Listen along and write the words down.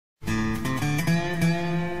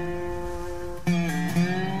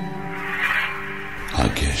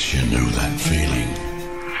Yes, you know that feeling.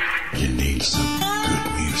 You need some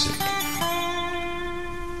good music.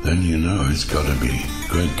 Then you know it's got to be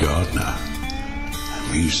Greg Gardner.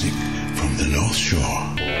 Music from the North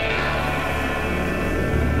Shore.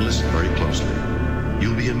 Listen very closely.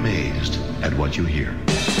 You'll be amazed at what you hear.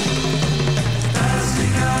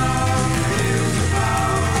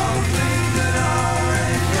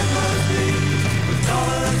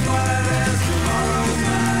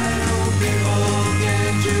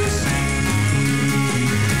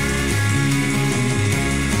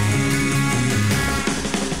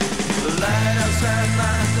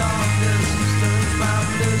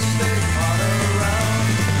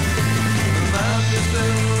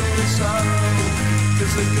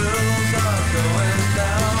 The girls are going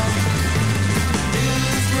down. In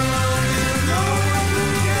this world, you know what we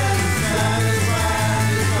get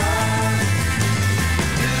satisfied.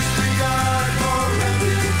 Disregard for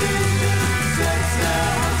reputation sets their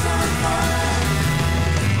hearts on fire.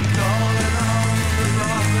 Calling on the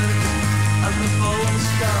prophets and the false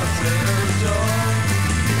scouts they adore.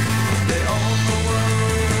 They own the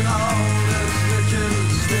world and all its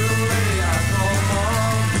riches, still they ask for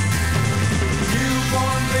more.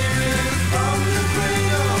 Born babies from the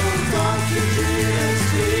cradle, don't you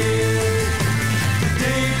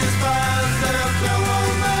they despise their fellow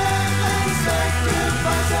man and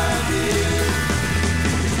sacrifice ideas.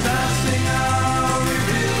 Passing out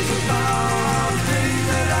reveals the power of things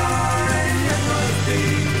that are and yet must be.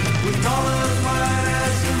 With colors white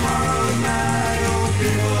as tomorrow's night, oh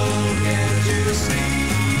people, can't you see?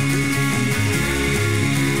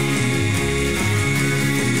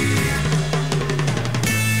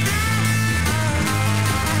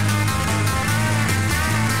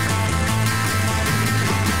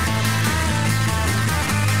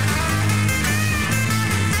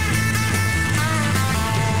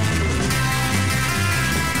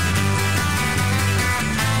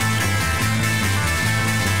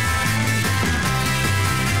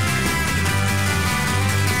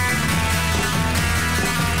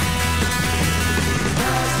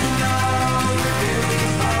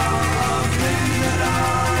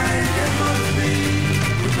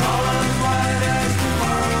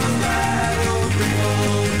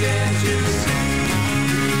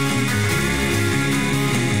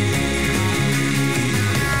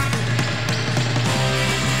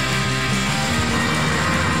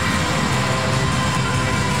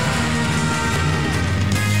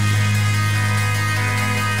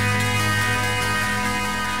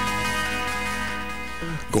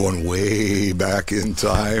 Going way back in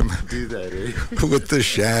time. Do that, eh? With the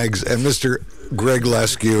Shags and Mr. Greg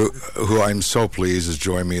Leskiw, who I'm so pleased has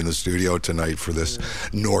joined me in the studio tonight for this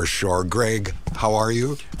North Shore. Greg, how are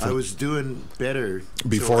you? I was doing better.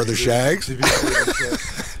 Before the Shags?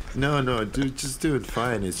 No, dude, just doing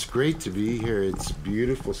fine. It's great to be here. It's a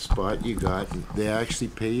beautiful spot you got. They actually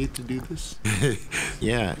pay you to do this?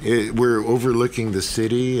 Yeah, we're overlooking the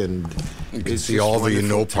city, and you can see all the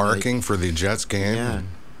no parking for the Jets game. Yeah.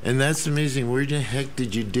 And that's amazing. Where the heck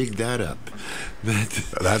did you dig that up?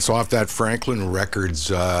 That's off that Franklin Records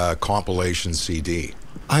compilation CD.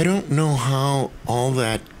 I don't know how all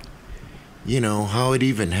that, how it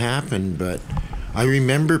even happened, but I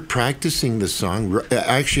remember practicing the song.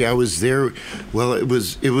 Actually, I was there. Well, it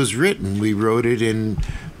was written. We wrote it in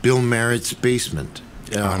Bill Merritt's basement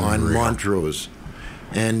on Montrose.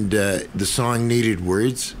 And the song needed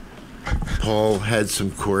words. Paul had some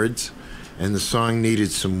chords. And the song needed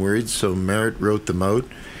some words, so Merritt wrote them out.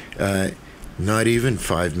 Not even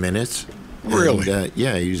 5 minutes. Really? And,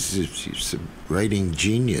 yeah, he's a writing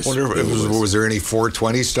genius. Was there any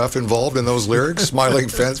 420 stuff involved in those lyrics? Smiling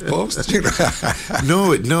fence posts?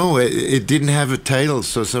 No, it didn't have a title.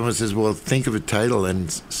 So someone says, well, think of a title. And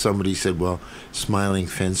somebody said, well, Smiling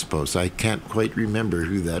Fence Posts. I can't quite remember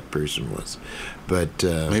who that person was. But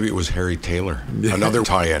maybe it was Harry Taylor. Another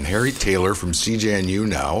tie-in. Harry Taylor from CJNU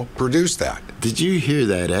now produced that. Did you hear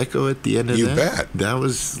that echo at the end of that? You bet. That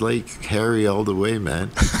was like Harry all the way, man.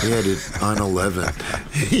 He had it on 11.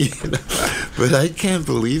 But I can't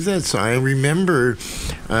believe that song. I remember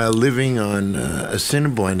living on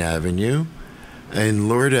Assiniboine Avenue in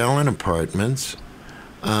Lord Allen Apartments.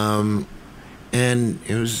 And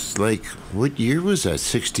it was like, what year was that?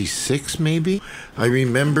 66 maybe? I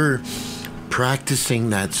remember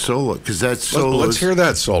practicing that solo, because that solo. Let's hear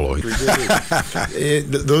that solo.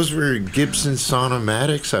 Those were Gibson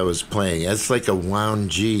Sonomatics I was playing. That's like a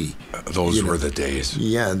wound G. Those were the days.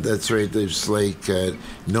 Yeah, that's right. There's like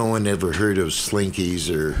no one ever heard of slinkies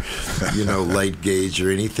or, light gauge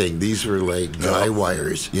or anything. These were like guy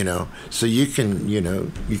wires, So you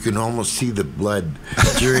can almost see the blood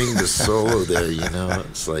during the solo there,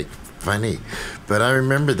 It's like funny. But I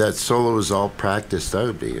remember that solo was all practiced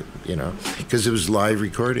out, because it was live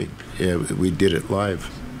recording. Yeah, we did it live.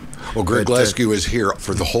 Well, Greg Leskiw is here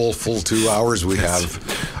for the whole full 2 hours we have.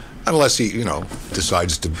 Unless he,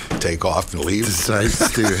 decides to take off and leave.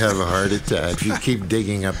 Decides to have a heart attack. You keep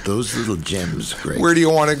digging up those little gems, Greg. Where do you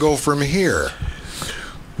want to go from here?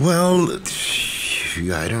 Well,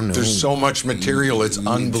 I don't know. There's so much material. It's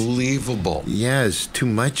unbelievable. Yeah, it's too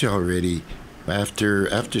much already.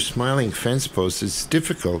 After Smiling Fence Post, it's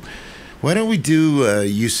difficult. Why don't we do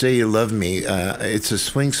You Say You Love Me? It's a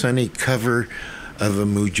Swing Sunny cover of a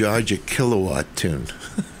Mujaja Kilowatt tune.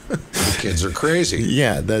 The kids are crazy.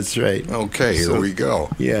 Yeah, that's right. Okay, here we go.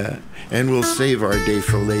 Yeah, and we'll save our day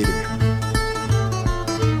for later.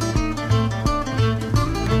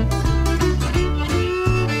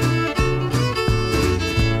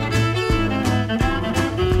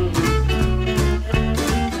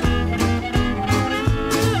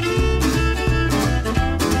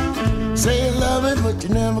 Say you love it, but you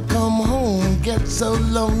never come home. Get so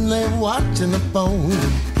lonely watching the phone.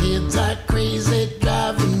 Kids are crazy,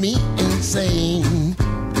 driving me insane.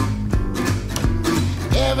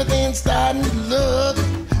 Everything's starting to look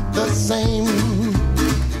the same.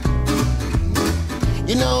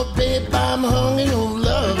 Babe, I'm hungry on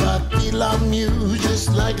love. I feel I'm used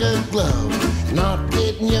just like a glove. Not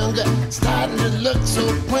getting younger, starting to look so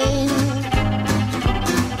plain.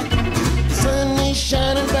 The sun is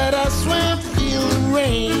shining, but I swear I feel the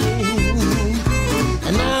rain.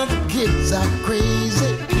 And now the kids are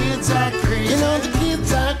crazy. Kids are crazy. The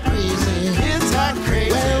kids are crazy. Kids are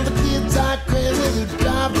crazy. Well, the kids are crazy. They're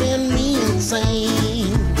driving me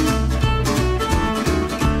insane.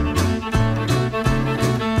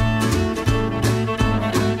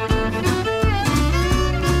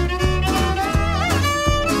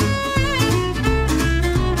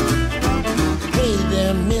 Hey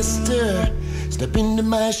there, mister. Step into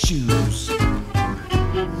my shoes.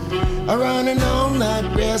 I run an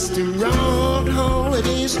all-night restaurant,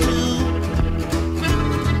 holidays too.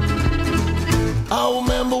 I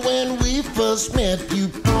remember when we first met. You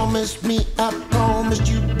promised me, I promised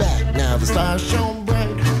you back. Now the stars shone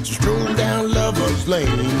bright, stroll down Lover's Lane.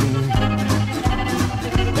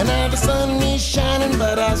 And now the sun is shining,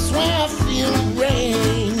 but I swear I feel the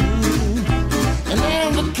rain. And now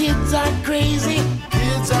the kids are crazy.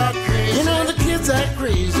 Kids are crazy. The kids are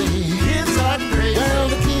crazy. Kids are crazy. Well,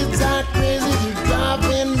 the kids are crazy. They're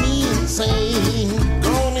driving me insane.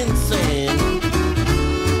 Going insane.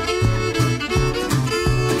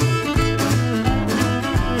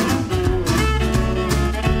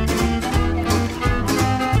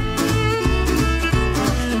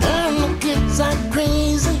 And the kids are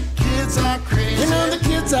crazy. Kids are crazy. The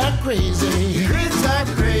kids are crazy. Kids are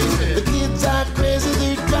crazy. The kids are crazy.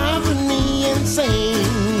 They're driving me insane.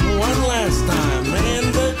 One last time,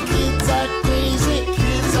 man. The kids are crazy.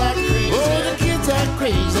 Kids are crazy. Oh, the kids are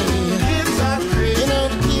crazy. Kids are crazy. The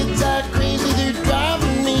kids are crazy. They're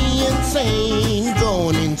driving me insane.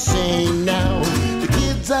 Going insane now. The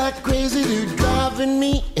kids are crazy. They're driving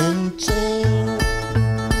me insane.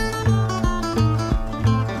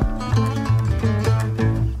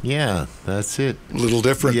 Yeah, that's it. A little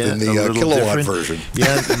different than the kilowatt version.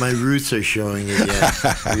 Yeah, my roots are showing again.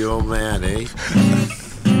 The old man, eh?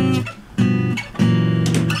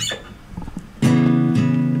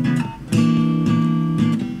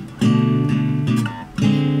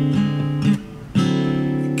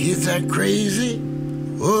 Kids are crazy.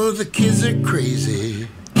 Oh, the kids are crazy.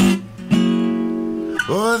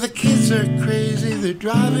 Oh, the kids are crazy. They're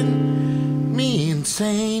driving me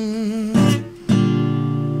insane.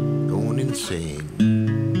 Going insane.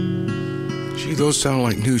 Gee, those sound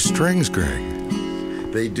like new strings, Greg.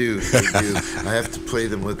 They do. They do. I have to play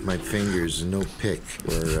them with my fingers and no pick,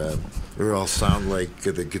 or I'll sound like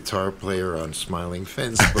the guitar player on Smiling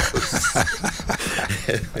Fence Post.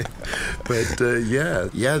 But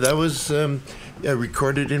yeah, that was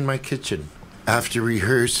recorded in my kitchen. After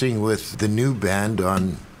rehearsing with the new band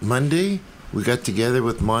on Monday, we got together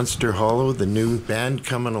with Monster Hollow, the new band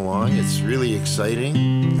coming along. It's really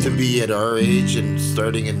exciting to be at our age and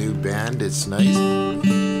starting a new band. It's nice.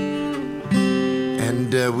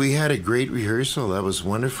 And we had a great rehearsal. That was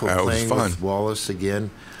wonderful. That was playing fun. with Wallace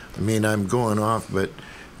again. I mean, I'm going off, but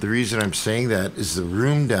the reason I'm saying that is the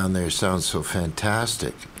room down there sounds so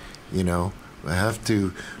fantastic. You know, I have to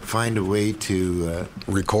find a way to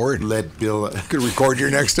record. Let Bill. You could record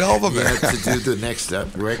your next album there. Yeah, to do the next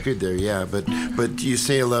record there. Yeah, but You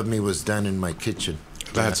Say You Love Me was done in my kitchen.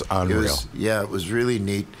 That's unreal. It was really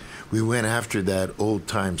neat. We went after that old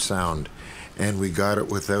time sound, and we got it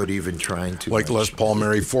without even trying to. Like Les Paul,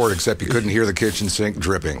 Mary Ford, except you couldn't hear the kitchen sink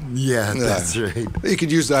dripping. Yeah, that's right. You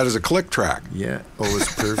could use that as a click track. Yeah,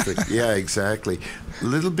 it's perfect. Yeah, exactly. A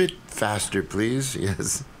little bit faster, please.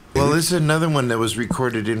 Yes. Well, this is another one that was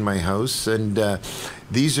recorded in my house, and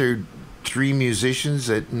these are 3 musicians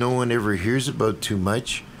that no one ever hears about too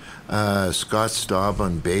much. Scott Staub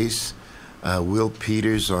on bass, Will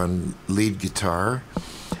Peters on lead guitar,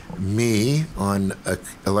 me on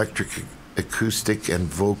electric acoustic and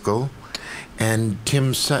vocal, and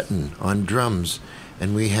Tim Sutton on drums.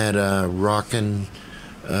 And we had a rockin'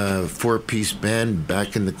 4-piece band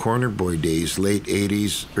back in the Corner Boy days, late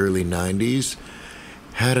 80s, early 90s.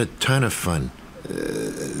 Had a ton of fun.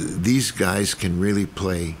 These guys can really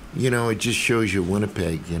play. You know, it just shows you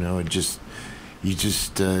Winnipeg. You know, you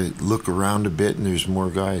just look around a bit and there's more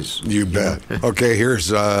guys. You bet. Okay, here's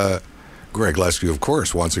Greg Leskiw, of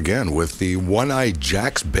course, once again with the One-Eyed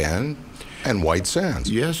Jacks Band and White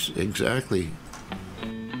Sands. Yes, exactly.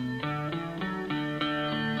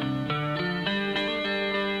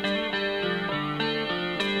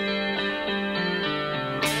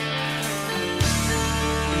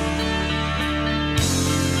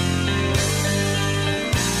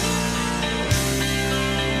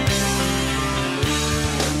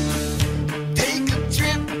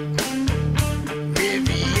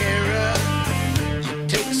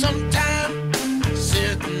 Some time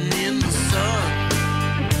sitting in the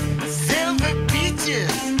sun. Silver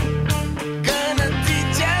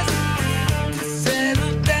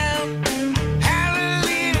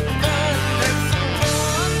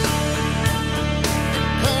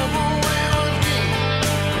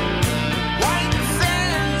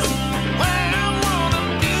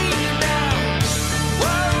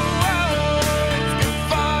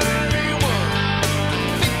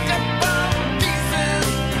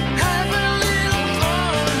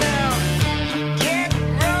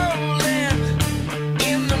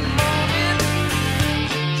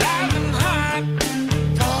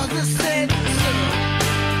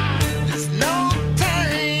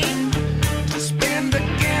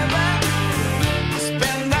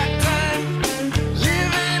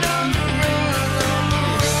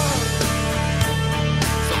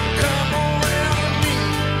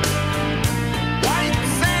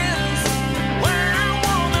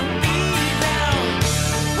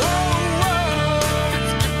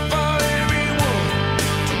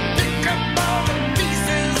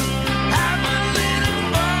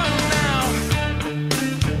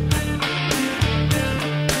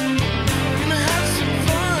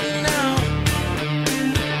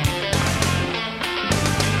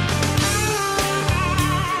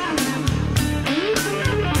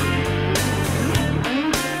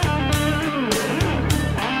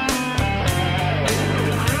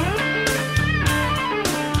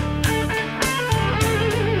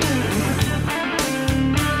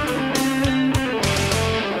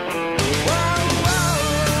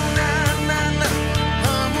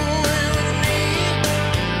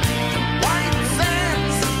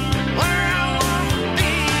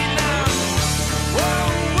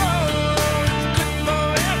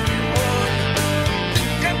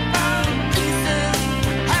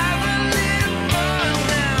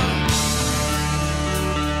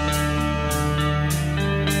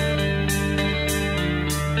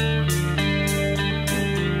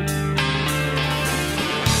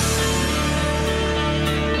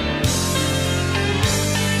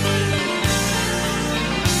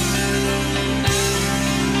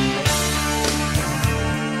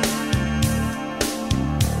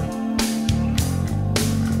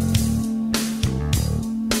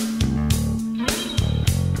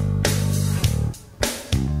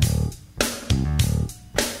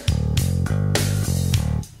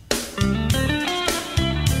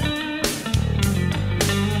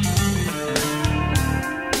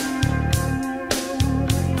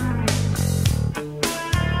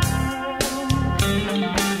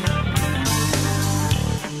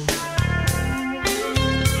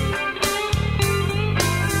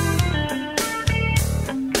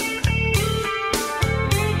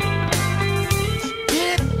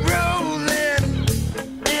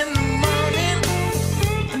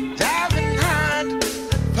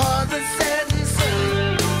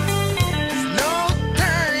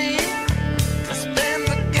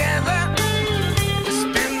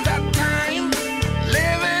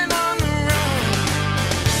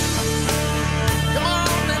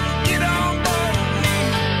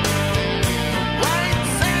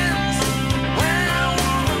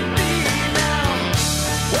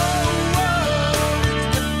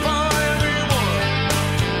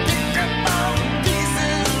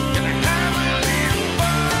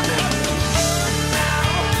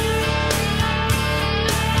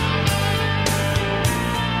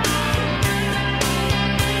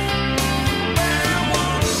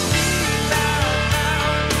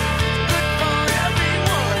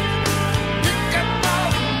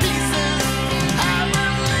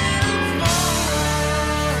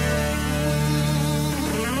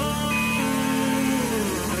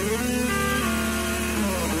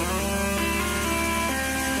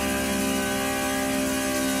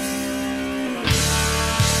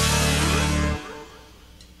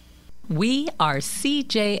We are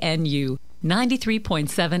CJNU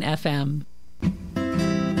 93.7 FM.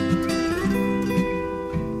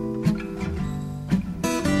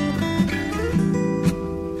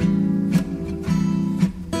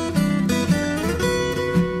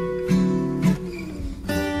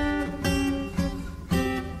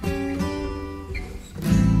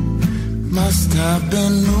 Must have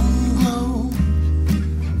been moon glow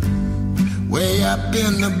way up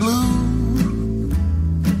in the blue.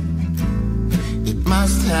 It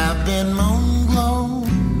must have been moon glow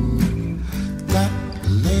that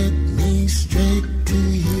led me straight to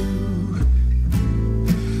you.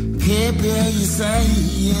 Can't hear you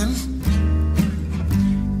saying,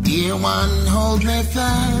 dear one, hold me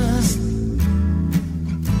fast.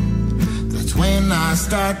 That's when I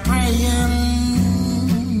start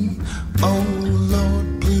praying, oh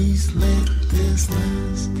Lord, please let this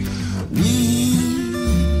last. We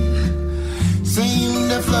seem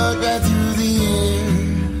to float right through the air.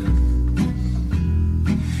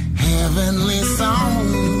 Heavenly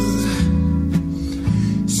songs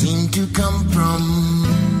seem to come from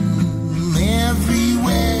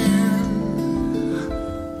everywhere.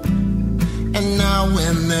 And now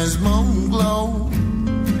when there's moon glow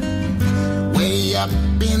way up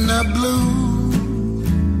in the blue,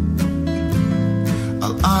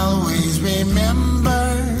 I'll always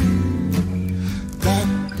remember that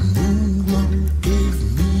moon glow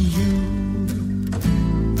gave me you.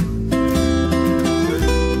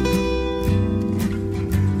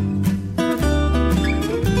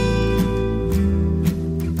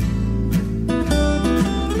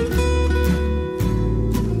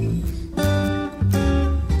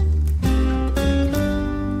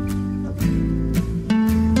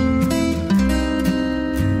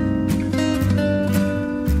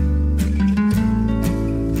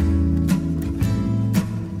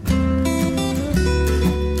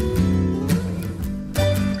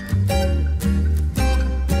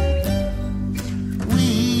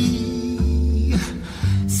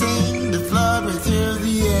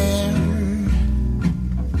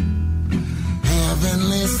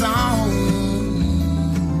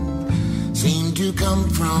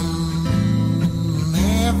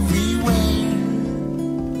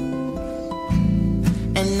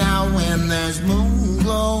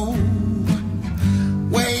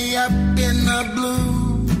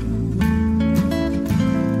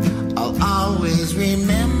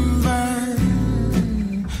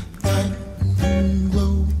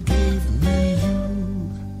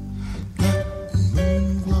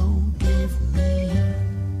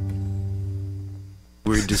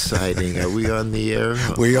 Are we on the air?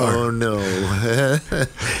 We are. Oh no!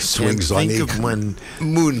 Swings on think of when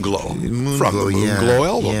Moon Glow from the Moon Glow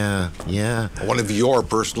album. Yeah. One of your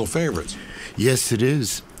personal favorites. Yes, it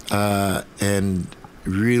is, and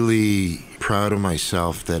really proud of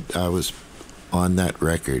myself that I was on that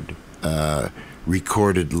record,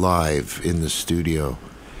 recorded live in the studio,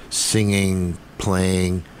 singing,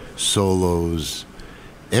 playing, solos.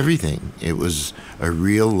 Everything. It was a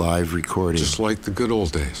real live recording. Just like the good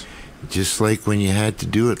old days. Just like when you had to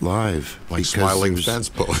do it live. Like Smiling Fence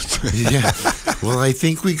Post. Yeah. Well, I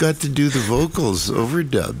think we got to do the vocals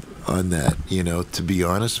overdub on that, to be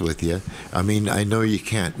honest with you. I mean, I know you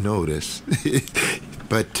can't notice.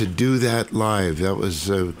 But to do that live, that was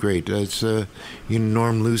great. That's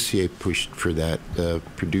Norm Lucier pushed for that,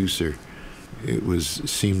 producer. It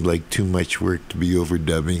seemed like too much work to be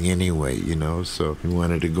overdubbing anyway, so we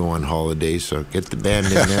wanted to go on holiday, so get the band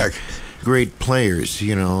in there. Great players,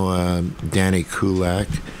 Danny Kulak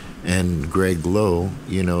and Greg Lowe,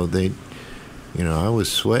 I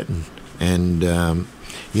was sweating and,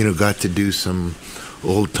 got to do some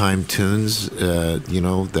old time tunes,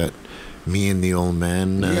 that me and the old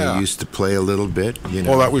man used to play a little bit,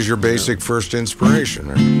 Well, that was your basic first inspiration,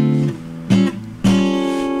 right?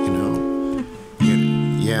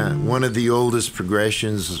 Yeah, one of the oldest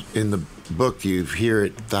progressions in the book. You hear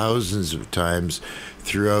it thousands of times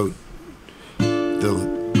throughout that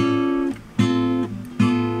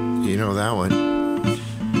one.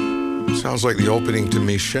 Sounds like the opening to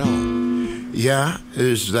Michelle. Yeah,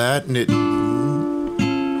 there's that, and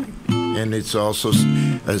it's also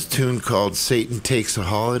a tune called Satan Takes a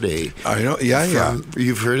Holiday. I know, yeah.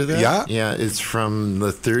 You've heard of that? Yeah. Yeah, it's from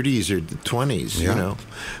the 30s or the 20s,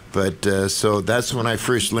 But so that's when I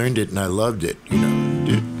first learned it, and I loved it,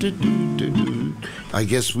 I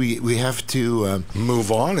guess we have to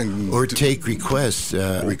move on or take requests.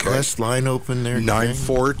 Request line open there.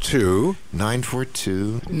 942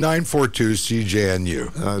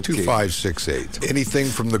 CJNU 2568. Anything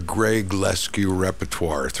from the Greg Leskiw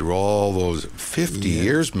repertoire through all those 50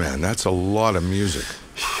 years, man. That's a lot of music.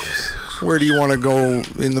 Where do you want to go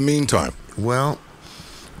in the meantime? Well,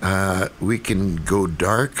 we can go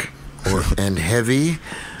dark and heavy,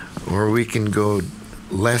 or we can go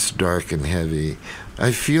less dark and heavy.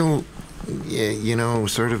 I feel,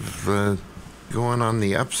 sort of going on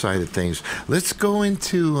the upside of things. Let's go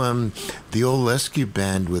into the old Leskiw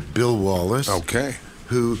band with Bill Wallace. Okay.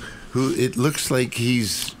 Who it looks like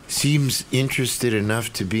seems interested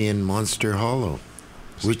enough to be in Monster Hollow.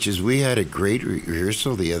 We had a great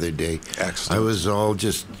rehearsal the other day. Excellent. I was all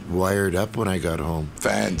just wired up when I got home.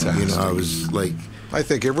 Fantastic. I was like, I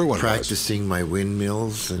think everyone practicing my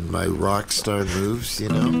windmills and my rock star moves,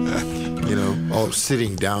 all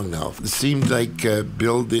sitting down now. It seemed like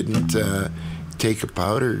Bill didn't take a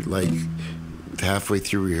powder like halfway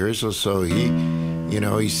through rehearsal, so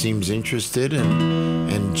he seems interested,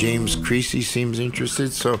 and James Creasy seems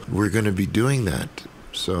interested, so we're going to be doing that.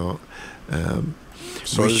 So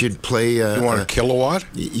we should play. You want a kilowatt?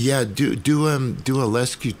 Yeah, do a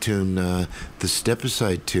Leskiw tune, the Step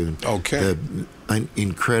Aside tune. Okay. An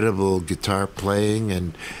incredible guitar playing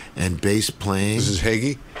and bass playing. This is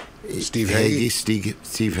Hagee? Steve Hagee?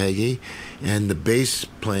 Steve Hagee. And the bass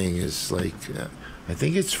playing is like, I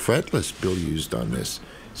think it's fretless Bill used on this.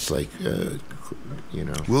 It's like,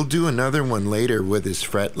 We'll do another one later with his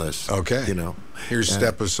fretless. Okay. Here's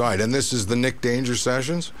Step Aside. And this is the Nick Danger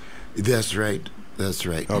Sessions? That's right.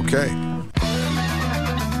 Okay.